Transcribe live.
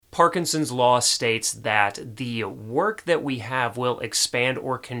Parkinson's law states that the work that we have will expand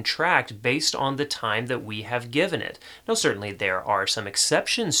or contract based on the time that we have given it. Now, certainly there are some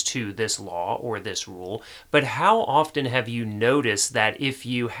exceptions to this law or this rule, but how often have you noticed that if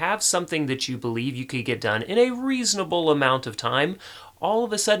you have something that you believe you could get done in a reasonable amount of time, all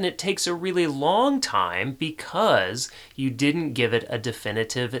of a sudden it takes a really long time because you didn't give it a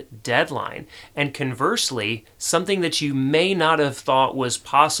definitive deadline. And conversely, something that you may not have thought was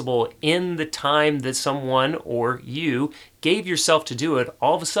possible in the time that someone or you gave yourself to do it,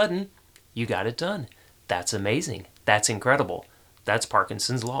 all of a sudden you got it done. That's amazing. That's incredible. That's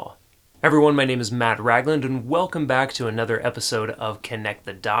Parkinson's Law. Everyone, my name is Matt Ragland, and welcome back to another episode of Connect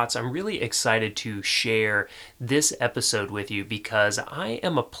the Dots. I'm really excited to share this episode with you because I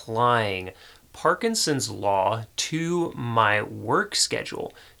am applying Parkinson's Law to my work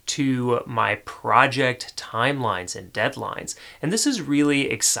schedule, to my project timelines and deadlines. And this is really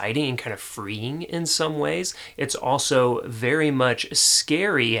exciting and kind of freeing in some ways. It's also very much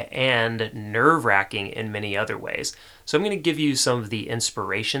scary and nerve-wracking in many other ways. So I'm going to give you some of the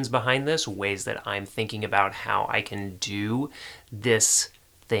inspirations behind this, ways that I'm thinking about how I can do this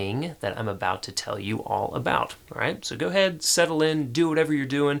thing that I'm about to tell you all about. All right, so go ahead, settle in, do whatever you're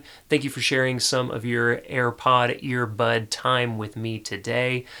doing. Thank you for sharing some of your AirPod earbud time with me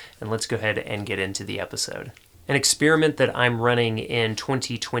today, and let's go ahead and get into the episode. An experiment that I'm running in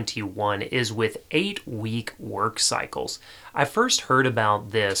 2021 is with 8-week work cycles. I first heard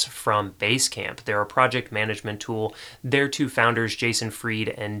about this from Basecamp. They're a project management tool. Their two founders, Jason Fried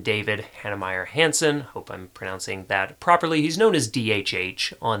and David Heinemeier Hansson, hope I'm pronouncing that properly. He's known as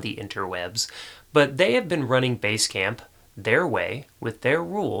DHH on the interwebs. But they have been running Basecamp their way with their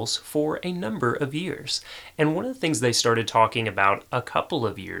rules for a number of years. And one of the things they started talking about a couple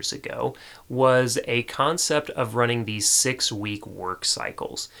of years ago was a concept of running these 6-week work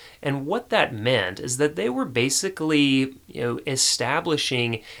cycles. And what that meant is that they were basically,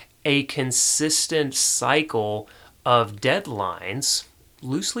 establishing a consistent cycle of deadlines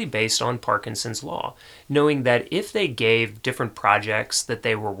loosely based on Parkinson's Law, knowing that if they gave different projects that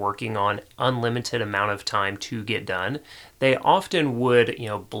they were working on unlimited amount of time to get done, they often would,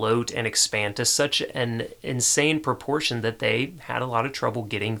 bloat and expand to such an insane proportion that they had a lot of trouble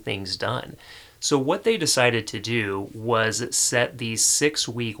getting things done. So what they decided to do was set these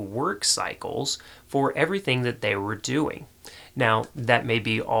 6-week work cycles for everything that they were doing. Now, that may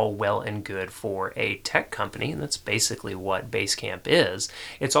be all well and good for a tech company, and that's basically what Basecamp is.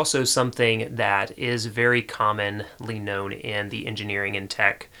 It's also something that is very commonly known in the engineering and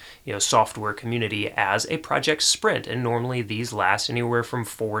tech, software community as a project sprint, and normally these last anywhere from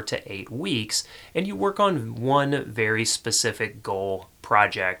 4 to 8 weeks, and you work on one very specific goal,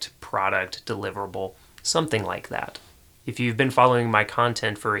 project, product, deliverable, something like that. If you've been following my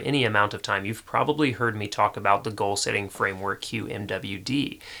content for any amount of time, you've probably heard me talk about the goal-setting framework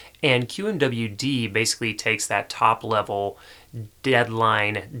QMWD. And QMWD basically takes that top-level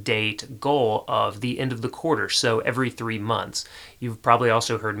deadline date goal of the end of the quarter, so every 3 months. You've probably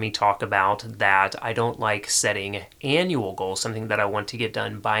also heard me talk about that I don't like setting annual goals, something that I want to get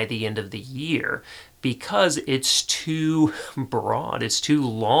done by the end of the year, because it's too broad, it's too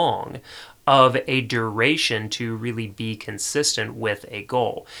long of a duration to really be consistent with a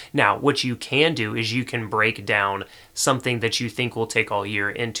goal. Now, what you can do is you can break down something that you think will take all year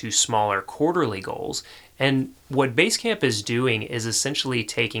into smaller quarterly goals. And what Basecamp is doing is essentially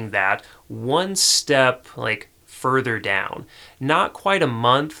taking that one step further down. Not quite a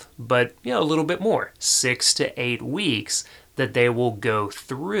month, but a little bit more, 6 to 8 weeks that they will go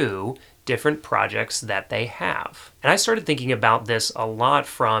through different projects that they have. And I started thinking about this a lot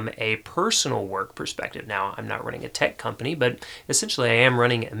from a personal work perspective. Now, I'm not running a tech company, but essentially I am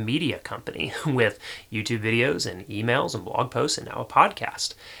running a media company with YouTube videos and emails and blog posts and now a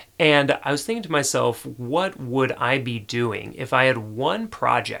podcast. And I was thinking to myself, what would I be doing if I had one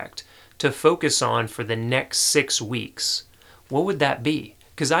project to focus on for the next 6 weeks? What would that be?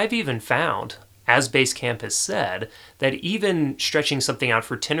 Because I've even found, as Basecamp has said, that even stretching something out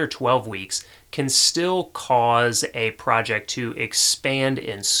for 10 or 12 weeks can still cause a project to expand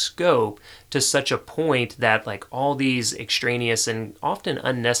in scope to such a point that all these extraneous and often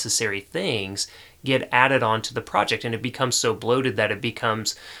unnecessary things get added onto the project, and it becomes so bloated that it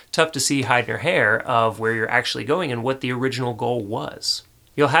becomes tough to see hide nor hair of where you're actually going and what the original goal was.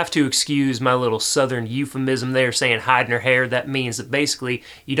 You'll have to excuse my little southern euphemism there saying hide nor hair. That means that basically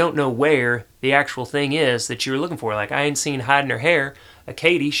you don't know where the actual thing is that you're looking for. I ain't seen hide nor hair.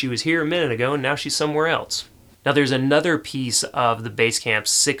 Katie, she was here a minute ago and now she's somewhere else. Now, there's another piece of the Basecamp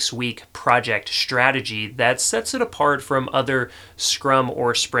 6-week project strategy that sets it apart from other Scrum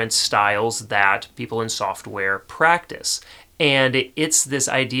or Sprint styles that people in software practice. And it's this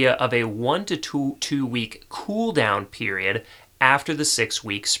idea of a 1 to 2 week cool down period after the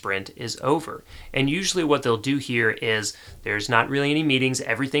 6-week sprint is over. And usually what they'll do here is there's not really any meetings.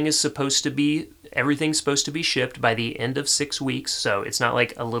 Everything's supposed to be shipped by the end of 6 weeks. So it's not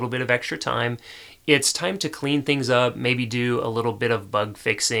like a little bit of extra time. It's time to clean things up, maybe do a little bit of bug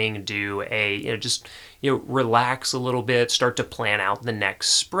fixing, relax a little bit, start to plan out the next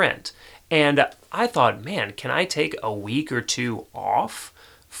sprint. And I thought, man, can I take a week or two off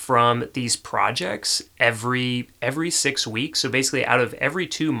from these projects every 6 weeks? So basically out of every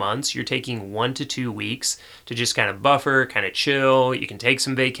 2 months, you're taking 1 to 2 weeks to just kind of buffer, kind of chill. You can take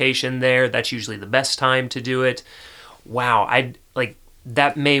some vacation there. That's usually the best time to do it. Wow,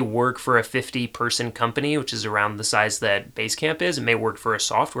 that may work for a 50-person company, which is around the size that Basecamp is. It may work for a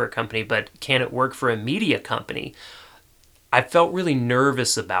software company, but can it work for a media company? I felt really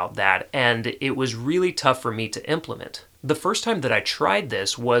nervous about that, and it was really tough for me to implement. The first time that I tried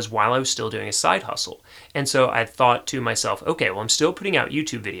this was while I was still doing a side hustle. And so I thought to myself, okay, well, I'm still putting out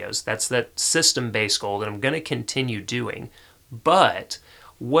YouTube videos. That's that system-based goal that I'm going to continue doing. But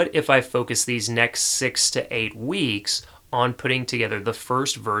what if I focus these next 6 to 8 weeks on putting together the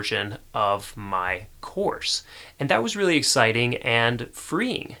first version of my course? And that was really exciting and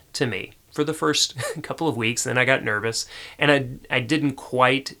freeing to me for the first couple of weeks. Then I got nervous, and I didn't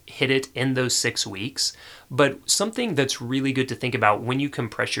quite hit it in those 6 weeks. But something that's really good to think about when you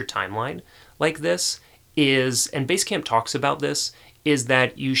compress your timeline like this is, and Basecamp talks about this, is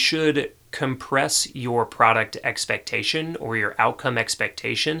that you should compress your product expectation or your outcome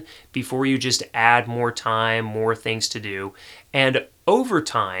expectation before you just add more time, more things to do. And over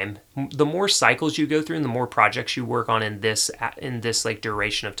time, the more cycles you go through and the more projects you work on in this like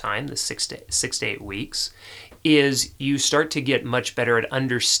duration of time, the 6 to 8 weeks, is you start to get much better at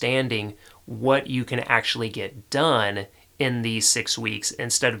understanding what you can actually get done in these 6 weeks,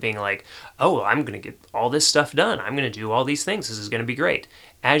 instead of being like, oh, I'm going to get all this stuff done. I'm going to do all these things. This is going to be great.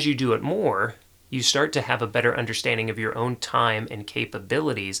 As you do it more, you start to have a better understanding of your own time and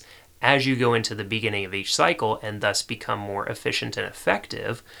capabilities as you go into the beginning of each cycle, and thus become more efficient and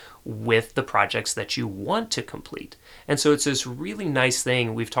effective with the projects that you want to complete. And so it's this really nice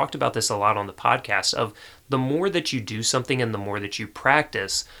thing. We've talked about this a lot on the podcast of the more that you do something and the more that you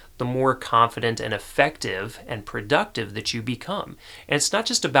practice, the more confident and effective and productive that you become. And it's not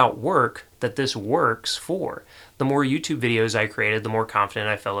just about work that this works for. The more YouTube videos I created, the more confident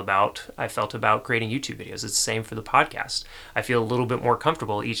I felt about creating YouTube videos. It's the same for the podcast. I feel a little bit more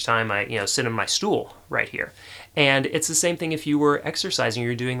comfortable each time I sit in my stool right here. And it's the same thing if you were exercising,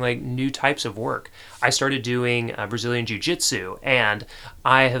 you're doing like new types of work. I started doing Brazilian Jiu-Jitsu, and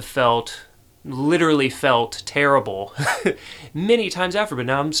I have literally felt terrible many times after, but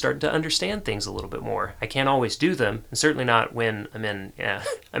now I'm starting to understand things a little bit more. I can't always do them, and certainly not when I'm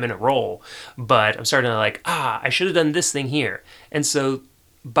in a role, but I'm starting to I should have done this thing here. And so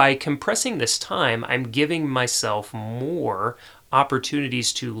by compressing this time, I'm giving myself more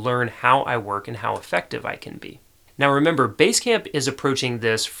opportunities to learn how I work and how effective I can be. Now remember, Basecamp is approaching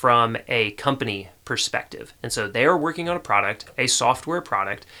this from a company perspective. And so they are working on a product, a software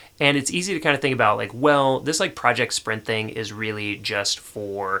product, and it's easy to kind of think about this project sprint thing is really just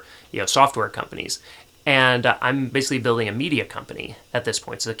for, software companies. And I'm basically building a media company at this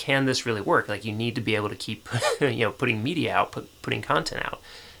point. So can this really work? You need to be able to keep, putting media out, putting content out.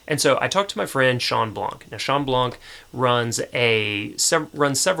 And so I talked to my friend Sean Blanc. Now Sean Blanc runs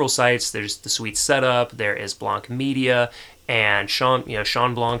several sites. There's the Sweet Setup, there is Blanc Media, and Sean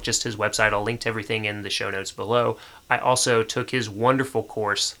Blanc, just his website. I'll link to everything in the show notes below. I also took his wonderful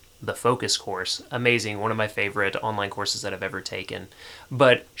course, the Focus course. Amazing, one of my favorite online courses that I've ever taken.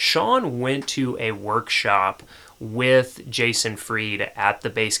 But Sean went to a workshop with Jason Fried at the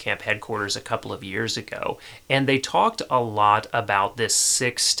Basecamp headquarters a couple of years ago, and they talked a lot about this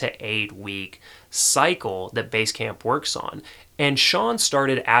 6 to 8 week cycle that Basecamp works on. And Sean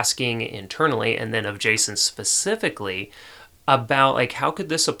started asking internally, and then of Jason specifically, about how could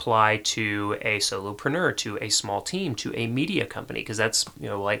this apply to a solopreneur, to a small team, to a media company? Because that's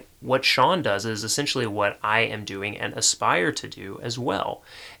what Sean does is essentially what I am doing and aspire to do as well.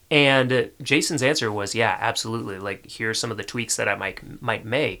 And Jason's answer was, yeah, absolutely. Here are some of the tweaks that I might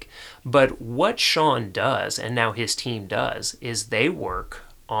make. But what Sean does, and now his team does, is they work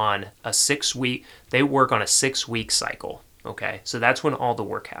on a 6-week cycle. Okay, so that's when all the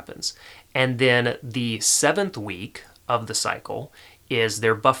work happens. And then the 7th week of the cycle is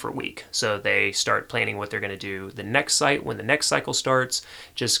their buffer week. So they start planning what they're going to do the next site when the next cycle starts,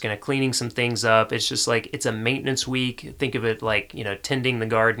 just kind of cleaning some things up. It's just like, it's a maintenance week. Think of it like, tending the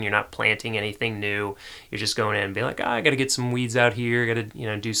garden. You're not planting anything new. You're just going in and being like, I got to get some weeds out here. Got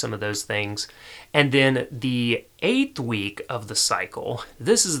to, do some of those things. And then the 8th week of the cycle,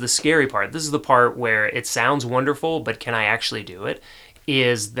 this is the scary part. This is the part where it sounds wonderful, but can I actually do it?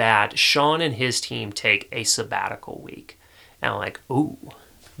 Is that Sean and his team take a sabbatical week. And I'm like, ooh,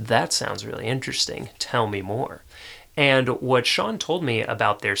 that sounds really interesting. Tell me more. And what Sean told me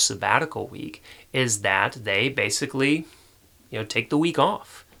about their sabbatical week is that they basically, take the week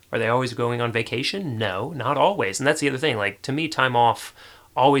off. Are they always going on vacation? No, not always. And that's the other thing. Like, to me, time off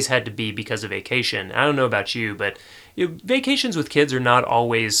always had to be because of vacation. I don't know about you, but vacations with kids are not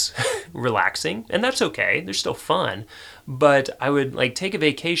always relaxing, and that's okay. They're still fun. But I would take a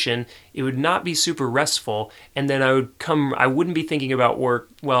vacation, it would not be super restful, and then I wouldn't be thinking about work.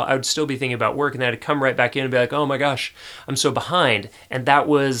 Well, I would still be thinking about work, and then I'd come right back in and be like, oh my gosh, I'm so behind. And that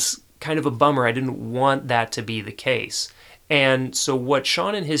was kind of a bummer. I didn't want that to be the case. And so what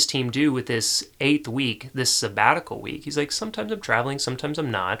Sean and his team do with this 8th week, this sabbatical week, he's like, sometimes I'm traveling, sometimes I'm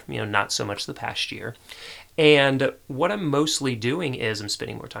not, not so much the past year. And what I'm mostly doing is I'm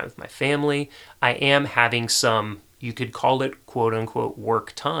spending more time with my family. I am having some, you could call it quote unquote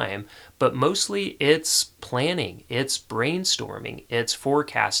work time, but mostly it's planning, it's brainstorming, it's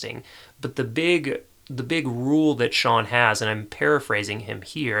forecasting. But the big rule that Sean has, and I'm paraphrasing him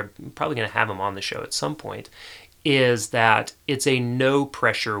here, I'm probably going to have him on the show at some point, is that it's a no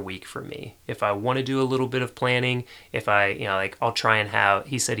pressure week for me. If I want to do a little bit of planning, if I, I'll try and have,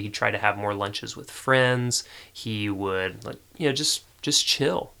 he said he'd try to have more lunches with friends. He would, just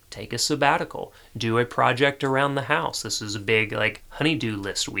chill, take a sabbatical, do a project around the house. This is a big, honey-do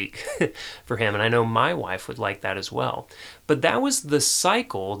list week for him. And I know my wife would like that as well. But that was the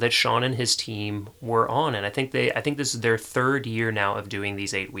cycle that Sean and his team were on. And I think this is their 3rd year now of doing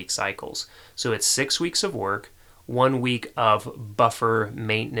these 8-week cycles. So it's 6 weeks of work, 1 week of buffer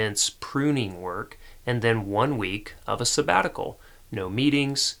maintenance pruning work, and then 1 week of a sabbatical. No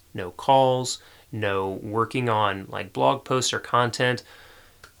meetings, no calls, no working on blog posts or content.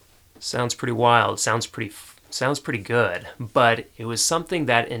 Sounds pretty wild. Sounds pretty good. But it was something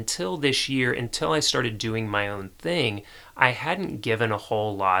that until this year, until I started doing my own thing, I hadn't given a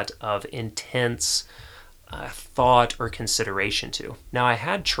whole lot of intense thought or consideration to. Now, I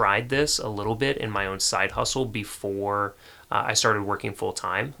had tried this a little bit in my own side hustle before I started working full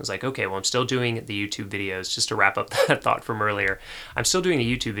time. I was like, okay, well, I'm still doing the YouTube videos. Just to wrap up that thought from earlier, I'm still doing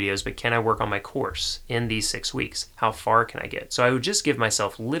the YouTube videos, but can I work on my course in these 6 weeks? How far can I get? So I would just give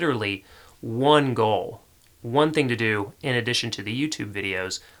myself literally one goal, one thing to do in addition to the YouTube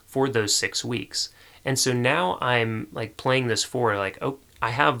videos for those 6 weeks. And so now I'm playing this forward, oh, I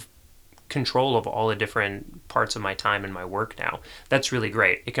have control of all the different parts of my time and my work now. That's really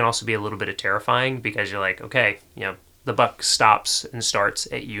great. It can also be a little bit terrifying because you're like, okay, the buck stops and starts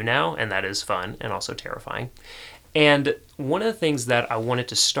at you now, and that is fun and also terrifying. And one of the things that I wanted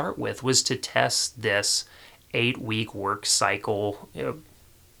to start with was to test this 8-week work cycle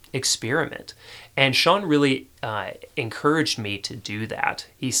experiment. And Sean really encouraged me to do that.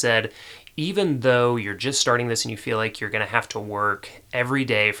 He said, even though you're just starting this and you feel like you're going to have to work every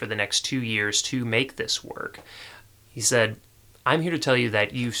day for the next 2 years to make this work, he said, I'm here to tell you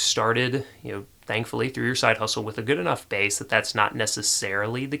that you started, thankfully through your side hustle with a good enough base that that's not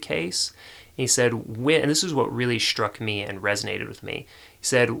necessarily the case. He said, and this is what really struck me and resonated with me. He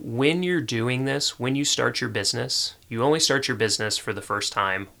said, when you're doing this, when you start your business, you only start your business for the first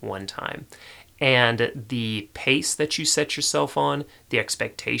time, one time. And the pace that you set yourself on, the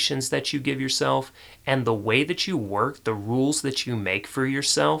expectations that you give yourself, and the way that you work, the rules that you make for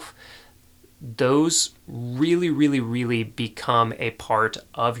yourself, those really, really, really become a part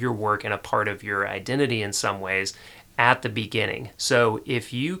of your work and a part of your identity in some ways at the beginning. So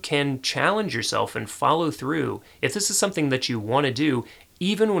if you can challenge yourself and follow through, if this is something that you want to do,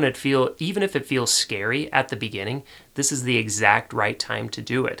 even if it feels scary at the beginning, this is the exact right time to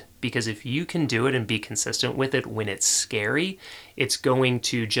do it. Because if you can do it and be consistent with it when it's scary, it's going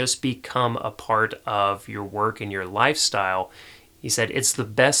to just become a part of your work and your lifestyle. He said, it's the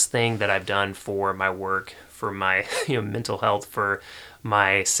best thing that I've done for my work, for my mental health, for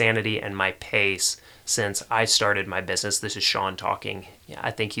my sanity and my pace since I started my business. This is Sean talking.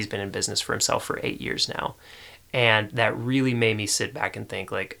 I think he's been in business for himself for 8 years now. And that really made me sit back and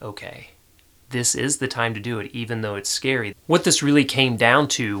think okay, this is the time to do it, even though it's scary. What this really came down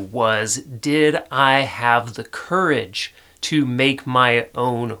to was, did I have the courage to make my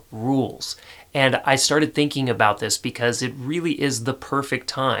own rules? And I started thinking about this because it really is the perfect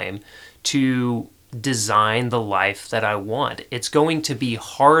time to design the life that I want. It's going to be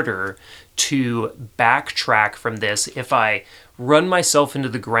harder to backtrack from this if I run myself into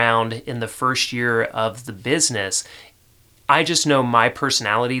the ground in the first year of the business. I just know my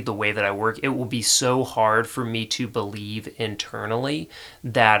personality, the way that I work, it will be so hard for me to believe internally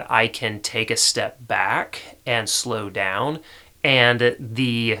that I can take a step back and slow down. And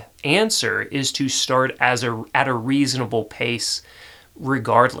the answer is to start at a reasonable pace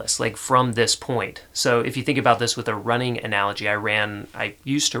regardless, like from this point. So if you think about this with a running analogy, I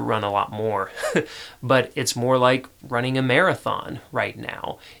used to run a lot more, but it's more like running a marathon right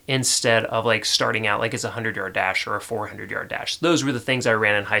now instead of like starting out like it's a 100-yard dash or a 400-yard dash. Those were the things I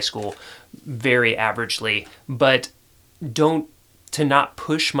ran in high school very averagely, but to not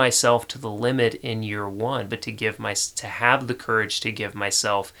push myself to the limit in year one, but to have the courage to give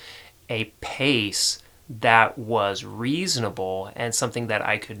myself a pace that was reasonable and something that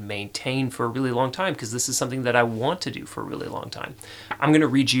I could maintain for a really long time, because this is something that I want to do for a really long time. I'm going to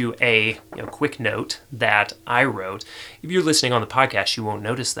read you a quick note that I wrote. If you're listening on the podcast, you won't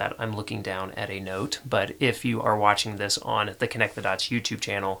notice that I'm looking down at a note, but if you are watching this on the Connect the Dots YouTube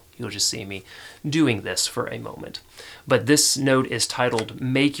channel, you'll just see me doing this for a moment. But this note is titled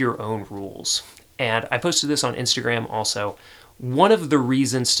Make Your Own Rules. And I posted this on Instagram also. One of the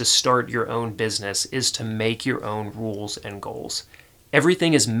reasons to start your own business is to make your own rules and goals.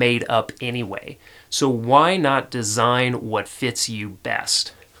 Everything is made up anyway, so why not design what fits you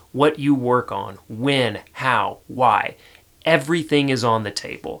best? What you work on, when, how, why. Everything is on the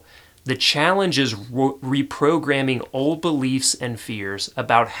table. The challenge is reprogramming old beliefs and fears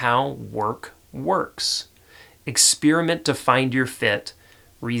about how work works. Experiment to find your fit.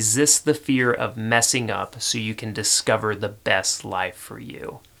 Resist the fear of messing up so you can discover the best life for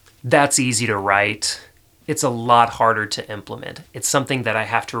you. That's easy to write. It's a lot harder to implement. It's something that I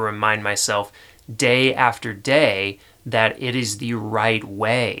have to remind myself day after day that it is the right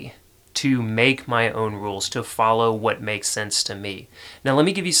way to make my own rules, to follow what makes sense to me. Now, let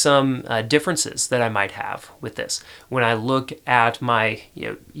me give you some differences that I might have with this. When I look at my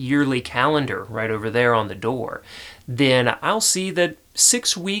yearly calendar right over there on the door, then I'll see that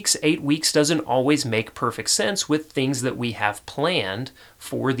 6 weeks, 8 weeks doesn't always make perfect sense with things that we have planned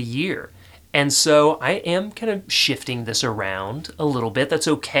for the year. And so I am kind of shifting this around a little bit. That's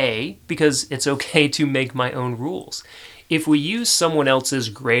okay, because it's okay to make my own rules. If we use someone else's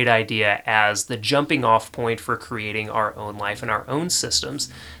great idea as the jumping off point for creating our own life and our own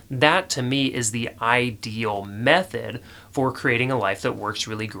systems, that to me is the ideal method for creating a life that works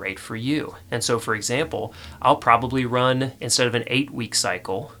really great for you. And so, for example, I'll probably run, instead of an 8-week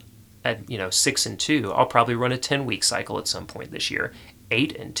cycle at 6 and 2, I'll probably run a 10-week cycle at some point this year.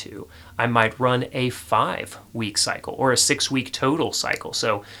 8 and 2. I might run a 5-week cycle or a 6-week total cycle.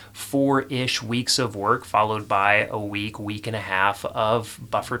 So 4-ish weeks of work followed by a week and a half of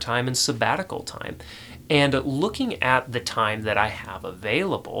buffer time and sabbatical time. And looking at the time that I have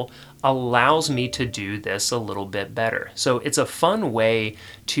available allows me to do this a little bit better. So it's a fun way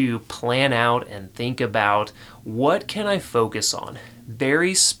to plan out and think about what can I focus on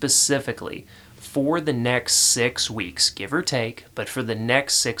very specifically for the next 6 weeks, give or take, but for the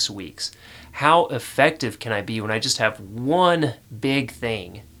next 6 weeks. How effective can I be when I just have one big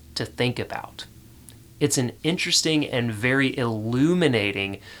thing to think about? It's an interesting and very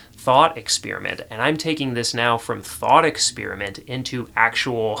illuminating thought experiment, and I'm taking this now from thought experiment into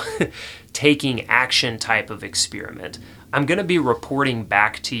actual taking action type of experiment. I'm going to be reporting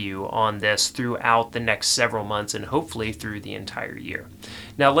back to you on this throughout the next several months and hopefully through the entire year.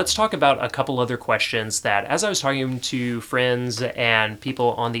 Now let's talk about a couple other questions that, as I was talking to friends and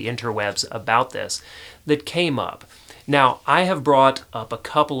people on the interwebs about this, that came up. Now, I have brought up a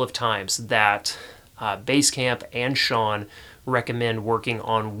couple of times that Basecamp and Sean recommend working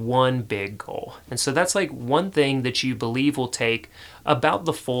on one big goal. And so that's like one thing that you believe will take about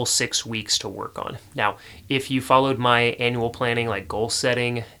the full 6 weeks to work on. Now, if you followed my annual planning, like goal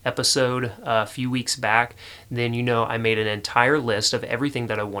setting episode a few weeks back, then you know I made an entire list of everything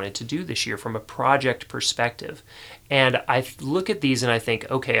that I wanted to do this year from a project perspective. And I look at these and I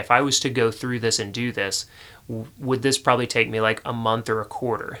think, okay, if I was to go through this and do this, would this probably take me like a month or a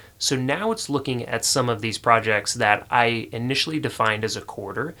quarter? So now it's looking at some of these projects that I initially defined as a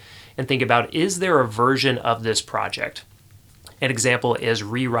quarter and think about, is there a version of this project? An example is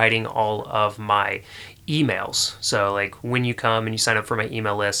rewriting all of my emails. So like when you come and you sign up for my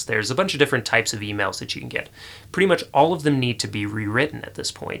email list, there's a bunch of different types of emails that you can get. Pretty much all of them need to be rewritten at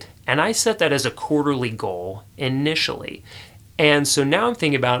this point. And I set that as a quarterly goal initially. And so now I'm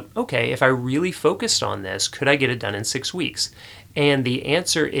thinking about, okay, if I really focused on this, could I get it done in 6 weeks? And the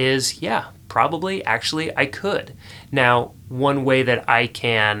answer is, yeah, probably. Actually, I could. Now, one way that I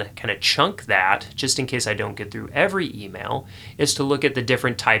can kind of chunk that, just in case I don't get through every email, is to look at the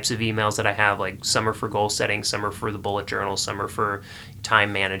different types of emails that I have. Like some are for goal setting, some are for the bullet journal, some are for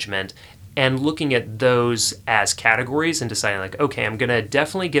time management, and looking at those as categories and deciding like, okay, I'm going to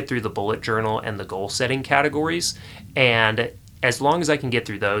definitely get through the bullet journal and the goal setting categories. And as long as I can get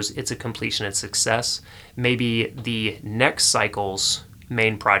through those, it's a completion and success. Maybe the next cycle's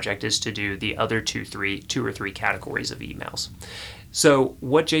main project is to do the other two or three categories of emails. So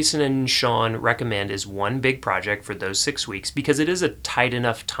what Jason and Sean recommend is one big project for those 6 weeks, because it is a tight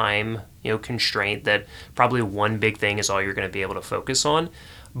enough time, constraint that probably one big thing is all you're going to be able to focus on.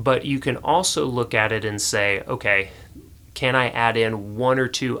 But you can also look at it and say, okay, can I add in one or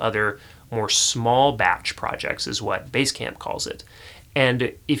two other more small batch projects, is what Basecamp calls it.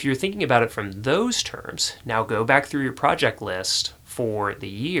 And if you're thinking about it from those terms, now go back through your project list for the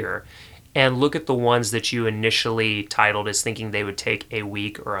year and look at the ones that you initially titled as thinking they would take a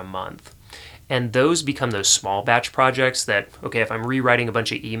week or a month. And those become those small batch projects that, okay, if I'm rewriting a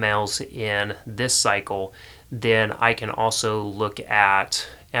bunch of emails in this cycle, then I can also look at,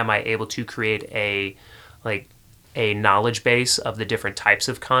 am I able to create a knowledge base of the different types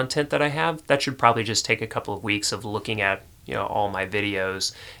of content that I have? That should probably just take a couple of weeks of looking at all my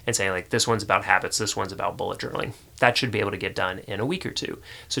videos and saying like, this one's about habits, this one's about bullet journaling. That should be able to get done in a week or two.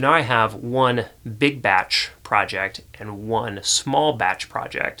 So now I have one big batch project and one small batch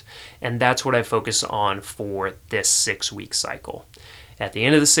project, and that's what I focus on for this 6-week cycle. At the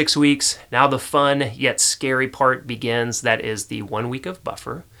end of the 6 weeks, now the fun yet scary part begins. That is the 1 week of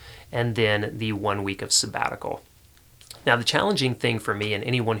buffer and then the 1 week of sabbatical. Now, the challenging thing for me and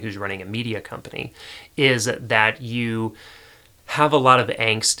anyone who's running a media company is that you have a lot of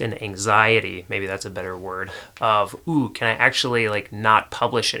angst and anxiety, maybe that's a better word, of, can I actually not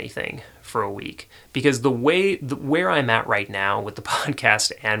publish anything for a week? Because where I'm at right now with the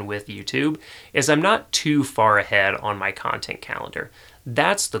podcast and with YouTube is I'm not too far ahead on my content calendar.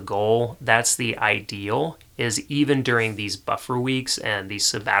 That's the goal. That's the ideal, is even during these buffer weeks and these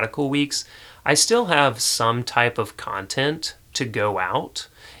sabbatical weeks, I still have some type of content to go out,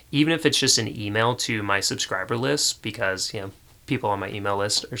 even if it's just an email to my subscriber list, because, people on my email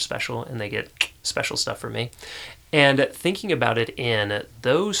list are special and they get special stuff from me. And thinking about it in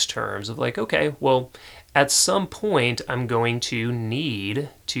those terms of okay, well, at some point I'm going to need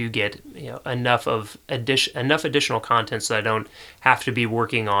to get enough additional content so I don't have to be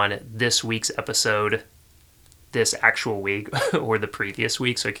working on this week's episode this actual week or the previous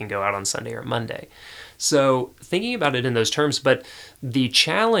week, so it can go out on Sunday or Monday. So thinking about it in those terms, but the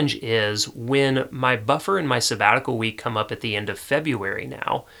challenge is when my buffer and my sabbatical week come up at the end of February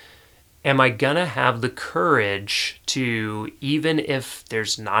now, am I gonna have the courage to, even if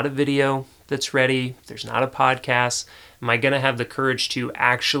there's not a video that's ready, there's not a podcast, am I gonna have the courage to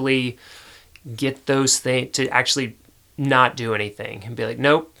actually get those things, to actually not do anything and be like,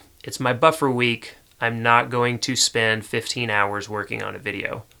 nope, it's my buffer week, I'm not going to spend 15 hours working on a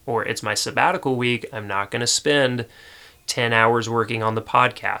video. Or it's my sabbatical week, I'm not going to spend 10 hours working on the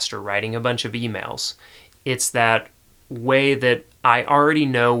podcast or writing a bunch of emails. It's that way that I already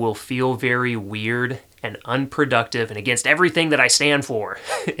know will feel very weird and unproductive and against everything that I stand for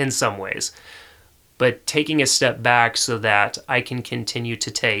in some ways. But taking a step back so that I can continue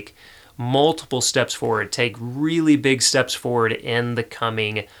to take multiple steps forward, take really big steps forward in the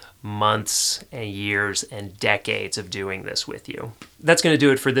coming months and years and decades of doing this with you. That's going to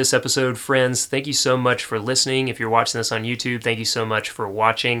do it for this episode, friends. Thank you so much for listening. If you're watching this on YouTube, thank you so much for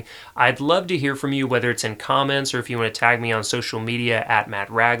watching. I'd love to hear from you, whether it's in comments or if you want to tag me on social media at Matt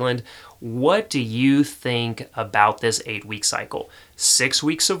Ragland. What do you think about this 8-week cycle? 6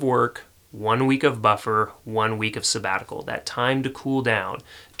 weeks of work, 1 week of buffer, 1 week of sabbatical, that time to cool down,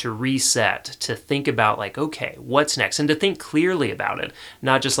 to reset, to think about okay, what's next? And to think clearly about it.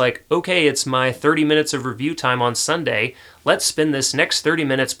 Not just okay, it's my 30 minutes of review time on Sunday. Let's spend this next 30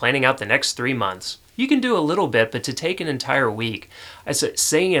 minutes planning out the next 3 months. You can do a little bit, but to take an entire week,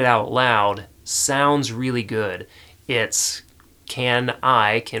 saying it out loud sounds really good. It's, can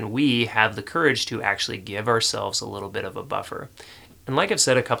we have the courage to actually give ourselves a little bit of a buffer? And like I've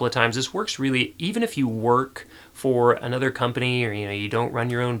said a couple of times, this works really, even if you work for another company or, you don't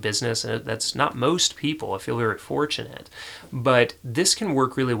run your own business, and that's not most people. I feel very fortunate. But this can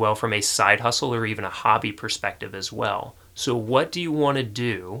work really well from a side hustle or even a hobby perspective as well. So what do you want to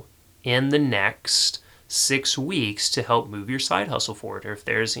do in the next 6 weeks to help move your side hustle forward? Or if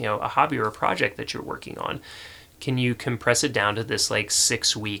there's, a hobby or a project that you're working on, can you compress it down to this like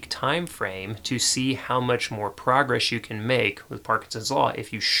 6-week time frame to see how much more progress you can make with Parkinson's law?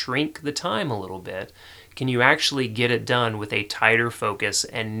 If you shrink the time a little bit, can you actually get it done with a tighter focus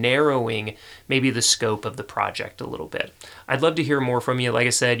and narrowing maybe the scope of the project a little bit? I'd love to hear more from you. Like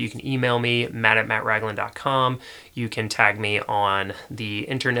I said, you can email me, matt@mattragland.com. You can tag me on the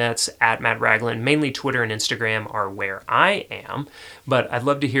internets at Matt Ragland. Mainly Twitter and Instagram are where I am, but I'd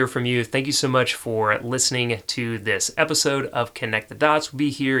love to hear from you. Thank you so much for listening to this episode of Connect the Dots. We'll be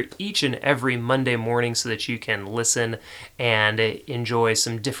here each and every Monday morning so that you can listen and enjoy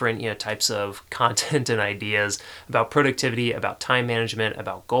some different types of content and ideas about productivity, about time management,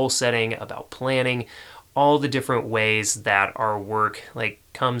 about goal setting, about planning, all the different ways that our work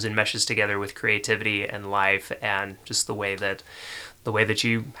comes and meshes together with creativity and life, and just the way that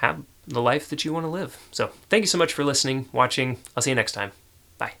you have the life that you want to live. So thank you so much for listening, watching. I'll see you next time.